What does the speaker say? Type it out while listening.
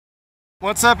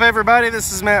What's up, everybody?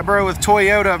 This is Matt Bro with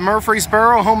Toyota of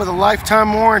Murfreesboro, home of the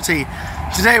lifetime warranty.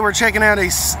 Today we're checking out a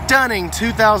stunning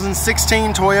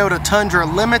 2016 Toyota Tundra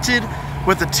Limited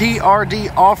with the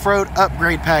TRD Off-Road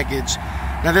Upgrade Package.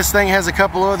 Now this thing has a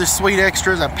couple other sweet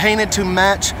extras: a painted to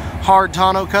match hard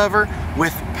tonneau cover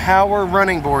with power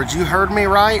running boards. You heard me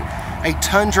right, a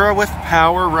Tundra with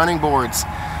power running boards.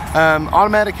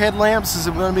 Automatic headlamps is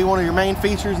going to be one of your main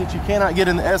features that you cannot get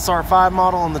in the SR5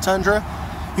 model on the Tundra.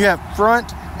 You have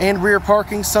front and rear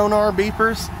parking sonar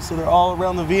beepers, so they're all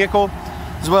around the vehicle,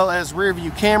 as well as rear view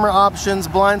camera options,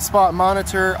 blind spot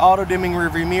monitor, auto dimming rear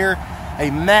view mirror, a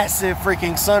massive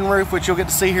freaking sunroof, which you'll get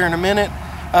to see here in a minute.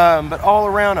 But all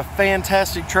around a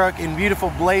fantastic truck in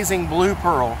beautiful blazing blue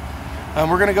pearl.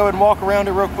 We're going to go ahead and walk around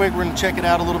it real quick. We're going to check it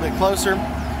out a little bit closer.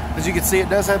 As you can see, it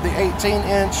does have the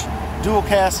 18-inch dual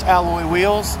cast alloy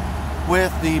wheels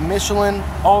with the Michelin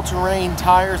all-terrain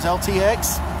tires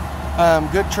LTX.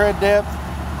 Good tread depth,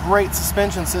 great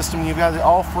suspension system. You've got the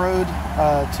off-road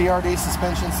TRD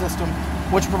suspension system,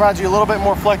 which provides you a little bit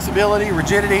more flexibility,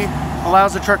 rigidity,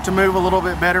 allows the truck to move a little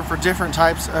bit better for different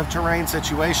types of terrain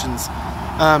situations.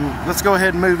 Let's go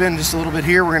ahead and move in just a little bit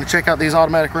here. We're going to check out these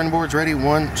automatic running boards. Ready?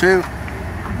 1, 2,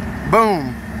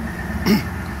 boom.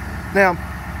 Now,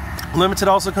 Limited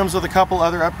also comes with a couple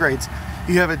other upgrades.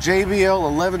 You have a JBL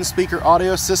 11 speaker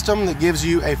audio system that gives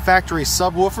you a factory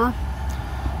subwoofer.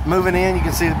 Moving in, you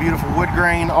can see the beautiful wood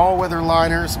grain, all-weather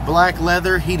liners, black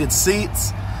leather, heated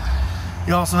seats.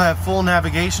 You also have full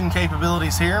navigation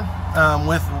capabilities here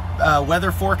with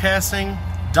weather forecasting,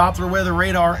 Doppler weather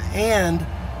radar, and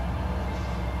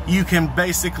you can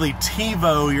basically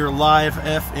TiVo your live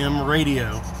FM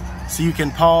radio. So you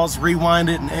can pause, rewind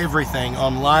it, and everything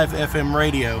on live FM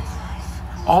radio.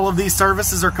 All of these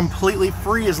services are completely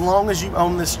free as long as you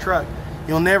own this truck.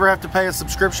 You'll never have to pay a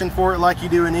subscription for it like you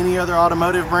do in any other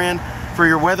automotive brand for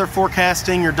your weather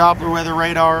forecasting, your Doppler weather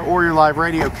radar, or your live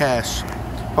radio cache.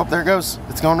 Oh, there it goes.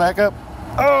 It's going back up.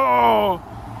 Oh,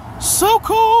 so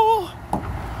cool.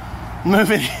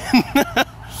 Moving in.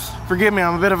 Forgive me,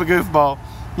 I'm a bit of a goofball.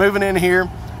 Moving in here,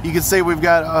 you can see we've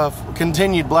got a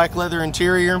continued black leather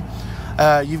interior.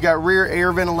 You've got rear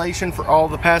air ventilation for all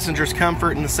the passengers'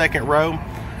 comfort in the second row.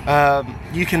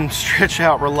 You can stretch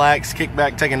out, relax, kick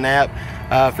back, take a nap,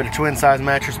 fit a twin size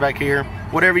mattress back here,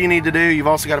 whatever you need to do. You've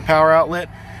also got a power outlet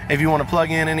if you want to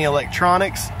plug in any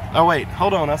electronics. Oh wait,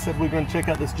 hold on, I said we were going to check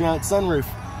out this giant sunroof.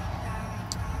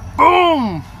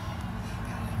 Boom!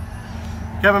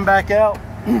 Coming back out,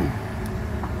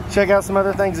 check out some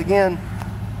other things again.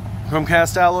 Chrome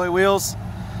cast alloy wheels,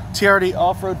 TRD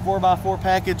Off-Road 4x4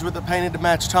 package with a painted to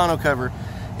match tonneau cover.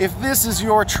 If this is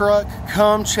your truck,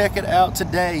 come check it out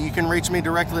today. You can reach me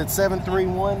directly at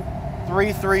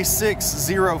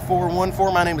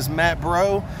 731-336-0414. My name is Matt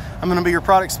Bro. I'm going to be your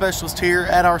product specialist here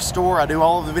at our store. I do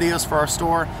all of the videos for our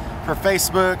store for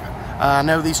Facebook. I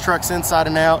know these trucks inside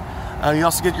and out. You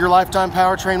also get your lifetime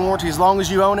powertrain warranty as long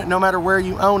as you own it, no matter where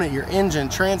you own it. Your engine,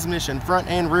 transmission, front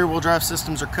and rear wheel drive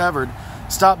systems are covered.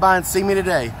 Stop by and see me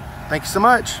today. Thank you so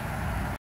much.